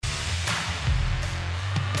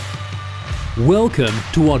Welcome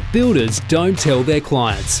to What Builders Don't Tell Their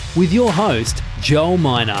Clients with your host, Joel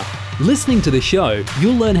Miner. Listening to the show,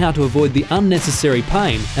 you'll learn how to avoid the unnecessary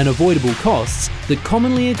pain and avoidable costs that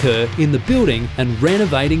commonly occur in the building and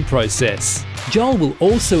renovating process. Joel will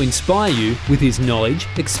also inspire you with his knowledge,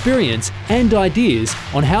 experience, and ideas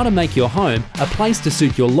on how to make your home a place to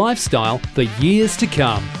suit your lifestyle for years to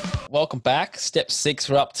come. Welcome back. Step 6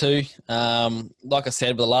 we're up to. Like I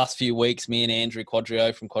said, over the last few weeks, me and Andrew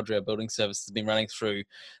Quadrio from Quadrio Building Services have been running through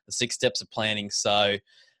the 6 steps of planning. So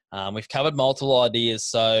we've covered multiple ideas.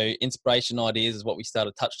 So inspiration ideas is what we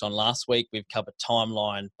touched on last week. We've covered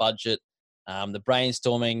timeline, budget, the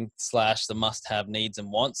brainstorming / the must-have needs and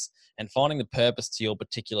wants, and finding the purpose to your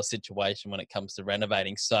particular situation when it comes to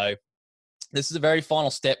renovating. So this is a very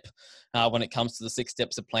final step when it comes to the 6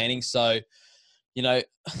 steps of planning. So you know,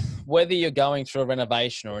 whether you're going through a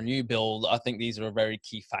renovation or a new build, I think these are a very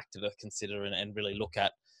key factor to consider and really look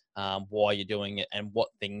at why you're doing it and what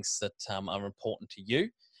things that are important to you.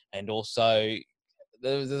 And also,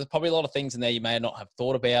 there's probably a lot of things in there you may not have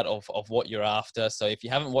thought about of what you're after. So if you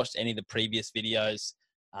haven't watched any of the previous videos,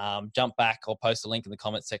 jump back. I'll post a link in the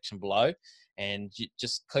comment section below. And you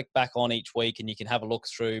just click back on each week and you can have a look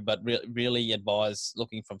through, but really advise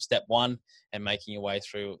looking from step 1 and making your way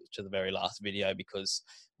through to the very last video, because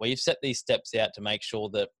we've set these steps out to make sure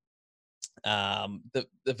that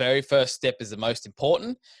the very first step is the most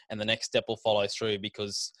important and the next step will follow through,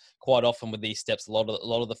 because quite often with these steps, a lot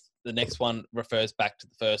of the next one refers back to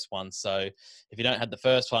the first one. So if you don't have the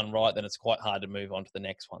first one right, then it's quite hard to move on to the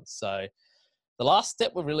next one. So the last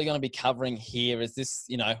step we're really going to be covering here is this,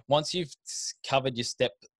 once you've covered your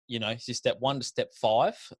step, your step 1 to step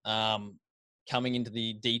 5, coming into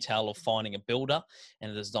the detail of finding a builder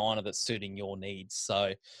and a designer that's suiting your needs.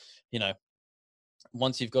 So,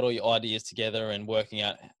 once you've got all your ideas together and working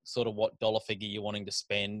out sort of what dollar figure you're wanting to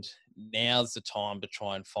spend, now's the time to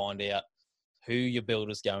try and find out who your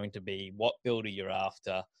builder's going to be, what builder you're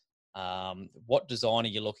after, what designer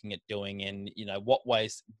you're looking at doing, and what way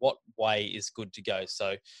is good to go.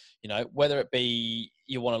 So whether it be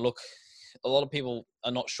you want to look, a lot of people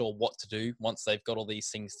are not sure what to do once they've got all these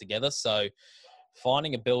things together. So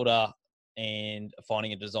finding a builder and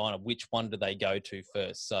finding a designer, which one do they go to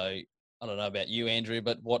first? So I don't know about you, Andrew,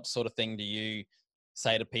 but what sort of thing do you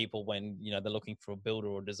say to people when they're looking for a builder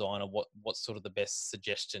or designer? What's sort of the best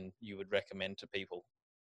suggestion you would recommend to people?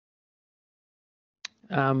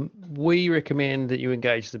 We recommend that you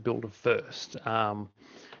engage the builder first.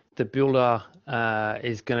 The builder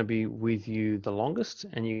is going to be with you the longest,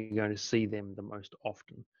 and you're going to see them the most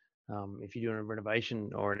often. If you're doing a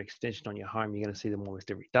renovation or an extension on your home, you're going to see them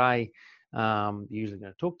almost every day. You're usually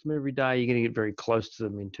going to talk to them every day. You're going to get very close to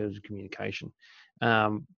them in terms of communication.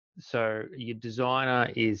 So your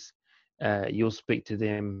designer is, you'll speak to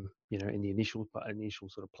them, in the initial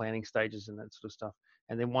sort of planning stages and that sort of stuff.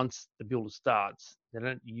 And then once the builder starts, they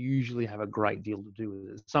don't usually have a great deal to do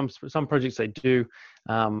with it. Some projects they do,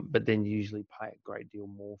 but then you usually pay a great deal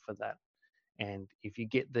more for that. And if you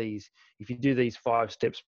do these 5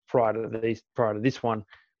 steps prior to this one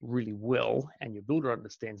really well, and your builder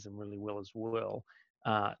understands them really well as well,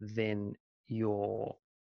 then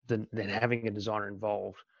having a designer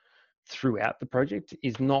involved throughout the project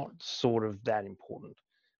is not sort of that important.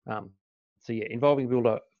 Involving a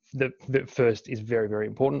builder the first is very, very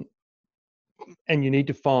important, and you need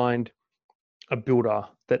to find a builder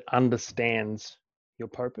that understands your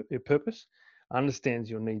purpose, understands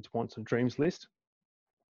your needs, wants, and dreams list,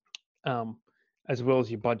 as well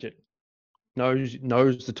as your budget. Knows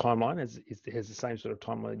the timeline, has the same sort of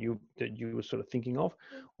timeline that you were sort of thinking of,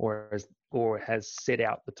 or has set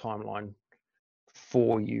out the timeline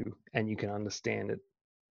for you, and you can understand it.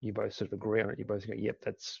 You both sort of agree on it. You both go, yep,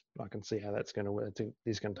 I can see how that's going to work. This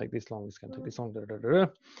is going to take this long. It's going to take this long.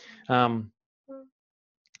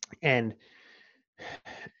 And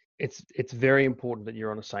it's very important that you're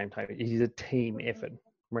on the same page. It is a team effort.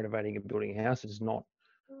 Renovating and building a house, it is not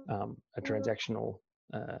a transactional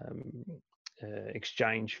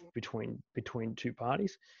exchange between 2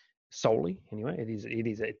 parties solely. Anyway, it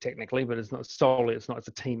is technically, but it's not solely. It's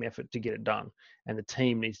a team effort to get it done, and the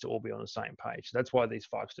team needs to all be on the same page. So that's why these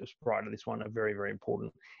 5 steps prior to this one are very, very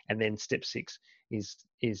important. And then step 6 is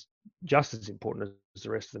just as important as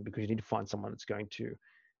the rest of them, because you need to find someone that's going to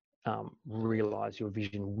realize your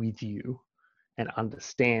vision with you and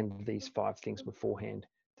understand these 5 things beforehand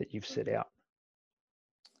that you've set out.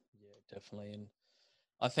 Yeah, definitely. And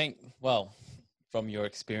I think, from your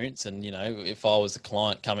experience, and if I was a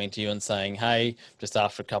client coming to you and saying, hey, just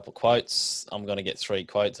after a couple of quotes, I'm going to get 3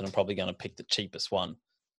 quotes and I'm probably going to pick the cheapest one,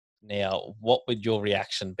 Now, what would your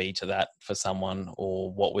reaction be to that for someone,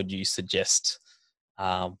 or what would you suggest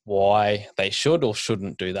why they should or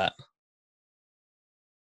shouldn't do that?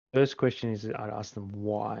 First question is I'd ask them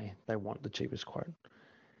why they want the cheapest quote.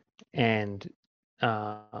 And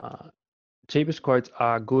cheapest quotes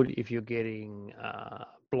are good if you're getting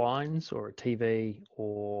blinds or a TV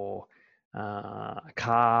or a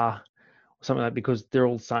car or something like that, because they're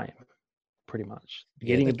all the same, pretty much.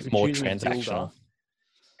 Yeah, it's more transactional.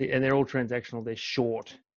 And they're all transactional. They're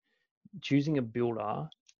short. Choosing a builder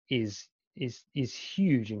is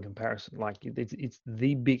huge in comparison. Like it's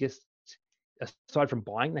the biggest, aside from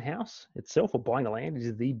buying the house itself or buying the land, it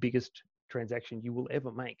is the biggest transaction you will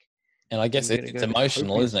ever make. And I guess it's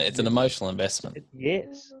emotional, isn't it? It's an emotional investment.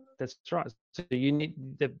 Yes, that's right. So you need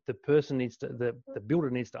the person needs to the builder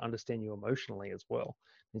needs to understand you emotionally as well.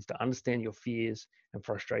 Needs to understand your fears and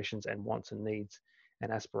frustrations and wants and needs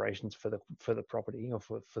and aspirations for the property or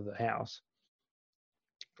for the house.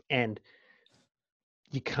 And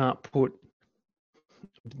you can't put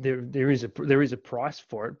there is a price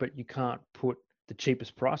for it, but you can't put the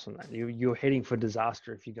cheapest price on that. You're heading for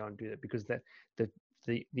disaster if you go and do that, because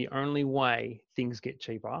the only way things get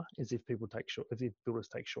cheaper is if builders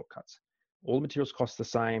take shortcuts. All the materials cost the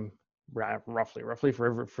same, roughly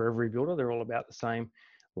for every builder. They're all about the same.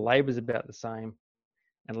 Labor's about the same,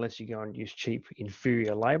 unless you go and use cheap,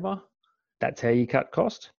 inferior labor. That's how you cut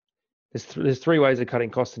cost. There's three ways of cutting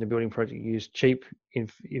costs in a building project. You use cheap,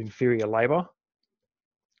 inferior labor.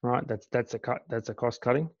 Right, that's a cost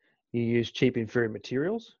cutting. You use cheap, inferior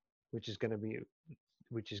materials, which is going to be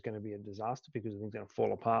a disaster, because the thing's going to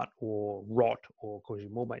fall apart or rot or cause you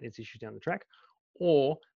more maintenance issues down the track.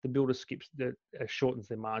 Or the builder shortens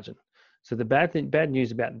their margin. So the bad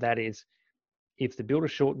news about that is, if the builder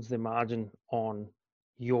shortens their margin on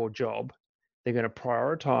your job, they're going to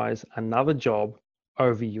prioritize another job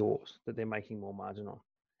over yours that they're making more margin on.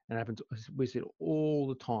 And it happens, we see it all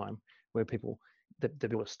the time, where people, the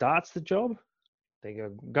builder starts the job, they go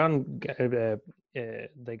gun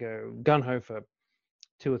ho for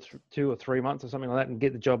 2 or 3 months or something like that, and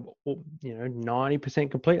get the job 90%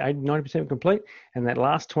 complete, 80-90% complete, and that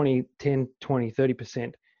last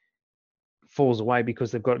 30% falls away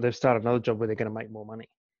because they've started another job where they're going to make more money,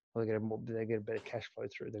 or they get a better cash flow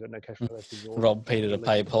through. They've got no cash flow left in your Rob Peter to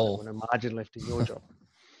pay Paul. No margin left in your job.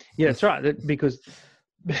 Yeah, that's right. Because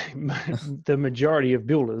the majority of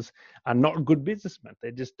builders are not good businessmen.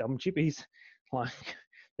 They're just dumb chippies. Like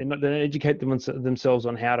they don't educate themselves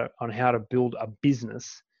on how to build a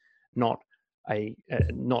business, not a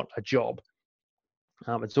job.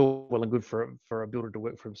 It's all well and good for a builder to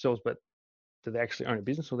work for themselves, but do they actually own a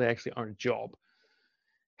business, or they actually own a job?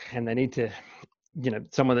 And they need to,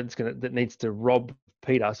 someone that needs to rob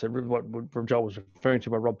Peter. So what Joel was referring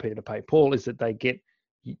to by rob Peter to pay Paul is that they get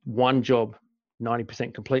one job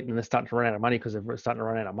 90% complete, and they're starting to run out of money because they're starting to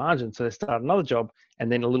run out of margin. So they start another job,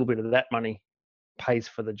 and then a little bit of that money pays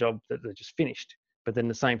for the job that they just finished. But then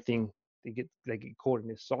the same thing, they get caught in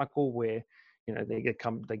this cycle where they get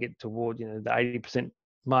toward the 80%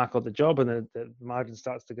 mark of the job, and the margin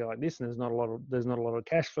starts to go like this, and there's not a lot of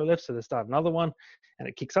cash flow left. So they start another one, and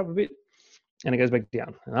it kicks up a bit, and it goes back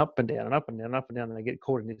down and up and down and up and down and up and down, and they get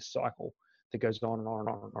caught in this cycle that goes on and on and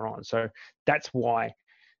on and on. So that's why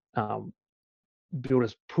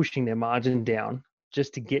builders pushing their margin down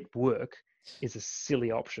just to get work is a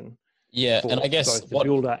silly option. Yeah, and I guess both the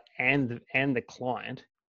builder and the client,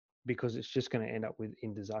 because it's just going to end up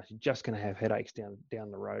in disaster. You're just going to have headaches down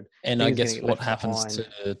the road. And I guess what happens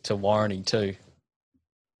to warranty too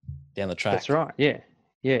down the track. That's right.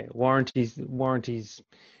 Yeah. Warranties,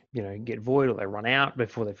 get void, or they run out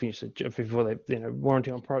before they finish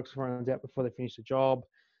warranty on products runs out before they finish the job.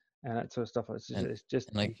 And that sort of stuff. I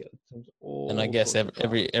guess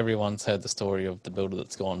everyone's heard the story of the builder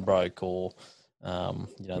that's gone broke, or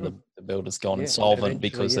the builder's gone insolvent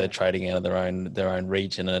because they're trading out of their own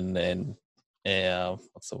region, and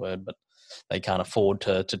what's the word? But they can't afford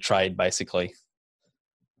to trade, basically,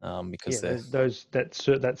 because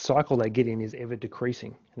that cycle they get in is ever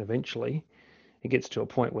decreasing, and eventually it gets to a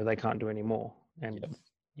point where they can't do any more. And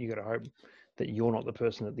you got to hope that you're not the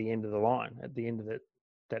person at the end of the line, at the end of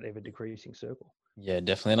that ever decreasing circle. Yeah,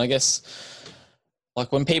 definitely. And I guess,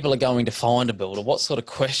 like, when people are going to find a builder, what sort of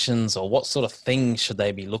questions or what sort of things should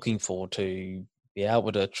they be looking for to be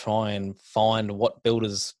able to try and find what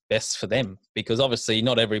builder's best for them? Because obviously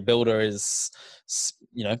not every builder is,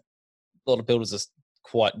 a lot of builders are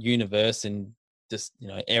quite universe in just,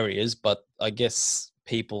 areas, but I guess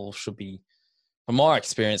people should be, from my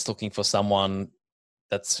experience, looking for someone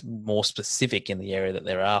that's more specific in the area that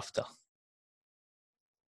they're after.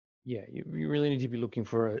 Yeah, you really need to be looking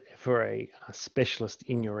for a specialist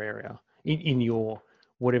in your area, in your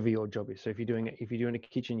whatever your job is. So if you're doing a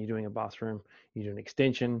kitchen, you're doing a bathroom, you're doing an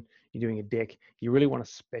extension, you're doing a deck, you really want a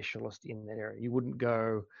specialist in that area. You wouldn't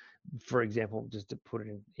go, for example, just to put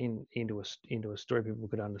it into a story people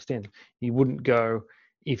could understand. You wouldn't go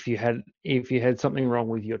if you had something wrong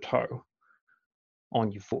with your toe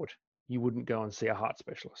on your foot. You wouldn't go and see a heart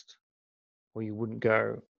specialist, or you wouldn't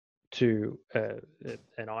go to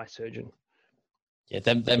an eye surgeon. Yeah,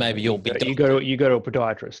 they may be your big doctor. You go to a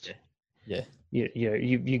podiatrist. Yeah.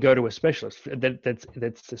 You go to a specialist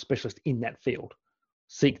that's a specialist in that field.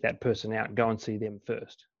 Seek that person out. Go and see them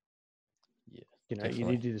first. Yeah. You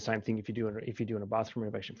need to do the same thing if you're doing a bathroom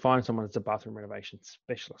renovation. Find someone that's a bathroom renovation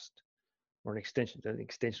specialist, or an extension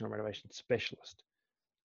or renovation specialist,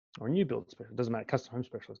 or a new build specialist. Doesn't matter. Custom home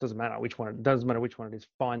specialist. Doesn't matter which one. It doesn't matter which one it is.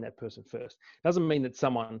 Find that person first. Doesn't mean that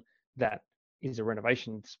someone that is a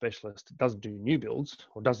renovation specialist doesn't do new builds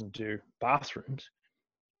or doesn't do bathrooms,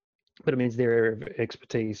 but it means their area of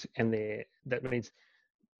expertise that means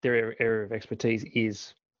their area of expertise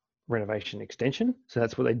is renovation extension. So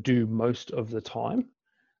that's what they do most of the time.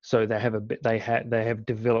 So they have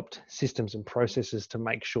developed systems and processes to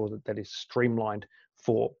make sure that is streamlined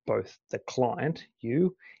for both the client,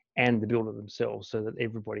 you, and the builder themselves, so that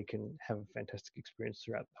everybody can have a fantastic experience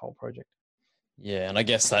throughout the whole project. Yeah, and I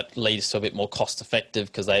guess that leads to a bit more cost effective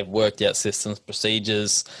because they've worked out systems,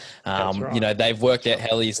 procedures. Right. They've worked out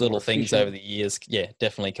how these little things over the years,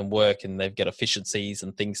 definitely can work, and they've got efficiencies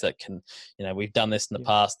and things that can, we've done this in the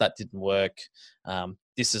past, that didn't work.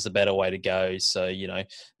 This is a better way to go. So,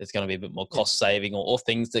 there's going to be a bit more cost saving or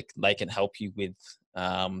things that they can help you with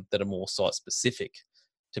that are more site specific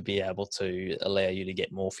to be able to allow you to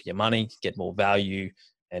get more for your money, get more value,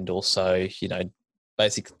 and also,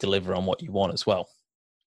 basically deliver on what you want as well.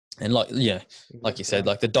 And like you said,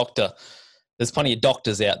 like the doctor, there's plenty of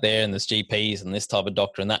doctors out there, and there's GPs and this type of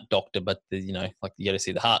doctor and that doctor, but like you got to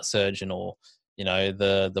see the heart surgeon or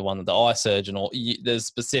the one with the eye surgeon, or there's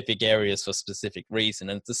specific areas for specific reason.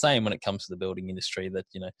 And it's the same when it comes to the building industry that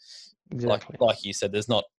exactly. like you said, there's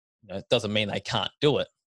not it doesn't mean they can't do it,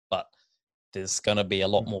 but there's going to be a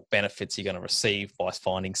lot more benefits you're going to receive by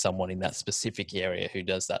finding someone in that specific area who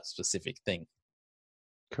does that specific thing.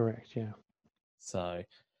 Correct. Yeah. So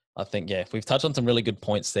I think, we've touched on some really good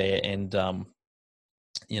points there. And,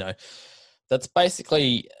 that's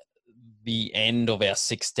basically the end of our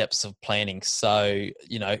 6 steps of planning. So,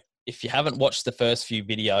 if you haven't watched the first few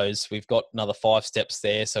videos, we've got another 5 steps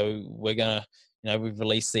there. So we're going to, we've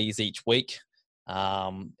released these each week.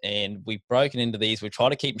 And we've broken into these. We try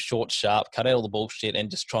to keep them short, sharp, cut out all the bullshit, and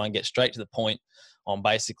just try and get straight to the point on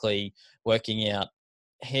basically working out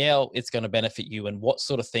how it's going to benefit you and what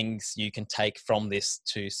sort of things you can take from this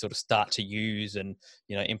to sort of start to use and,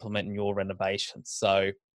 implement in your renovations.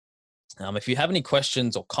 So if you have any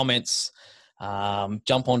questions or comments,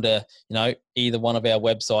 jump onto, either one of our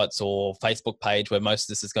websites or Facebook page where most of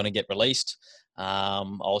this is going to get released.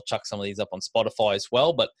 I'll chuck some of these up on Spotify as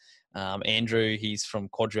well, but Andrew, he's from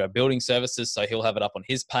Quadrio Building Services, so he'll have it up on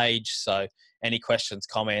his page. So any questions,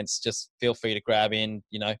 comments, just feel free to grab in,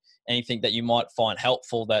 anything that you might find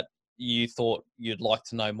helpful that you thought you'd like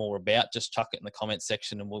to know more about, just chuck it in the comments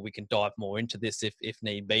section and we can dive more into this if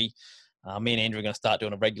need be. Me and Andrew are going to start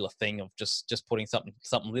doing a regular thing of just putting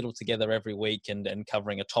something little together every week and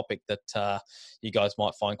covering a topic that you guys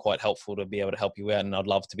might find quite helpful to be able to help you out. And I'd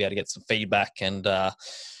love to be able to get some feedback and,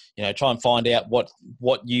 try and find out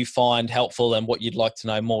what you find helpful and what you'd like to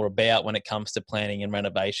know more about when it comes to planning and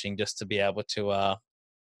renovation, just to be able to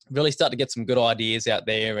really start to get some good ideas out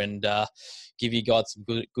there and give you guys some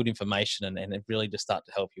good information and really just start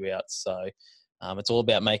to help you out. So it's all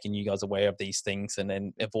about making you guys aware of these things and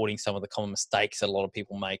then avoiding some of the common mistakes that a lot of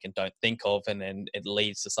people make and don't think of. And then it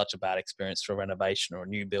leads to such a bad experience for a renovation or a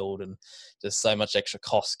new build, and just so much extra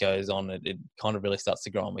cost goes on. It kind of really starts to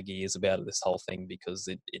grind my gears about this whole thing, because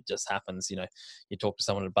it just happens. You talk to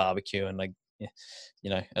someone at a barbecue and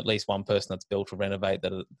at least one person that's built or renovate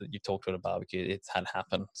that you talk to at a barbecue, it's had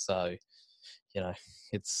happen. So,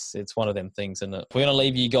 it's one of them things. And we're going to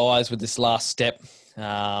leave you guys with this last step.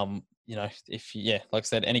 Like I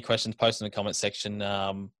said, any questions, post in the comment section.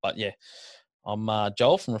 But I'm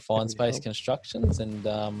Joel from Refined Space Constructions and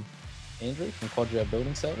Andrew from Quadrio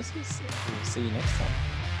Building Services. We'll see you next time.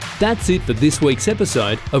 That's it for this week's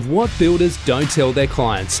episode of What Builders Don't Tell Their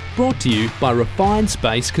Clients, brought to you by Refined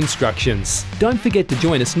Space Constructions. Don't forget to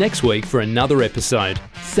join us next week for another episode.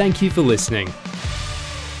 Thank you for listening.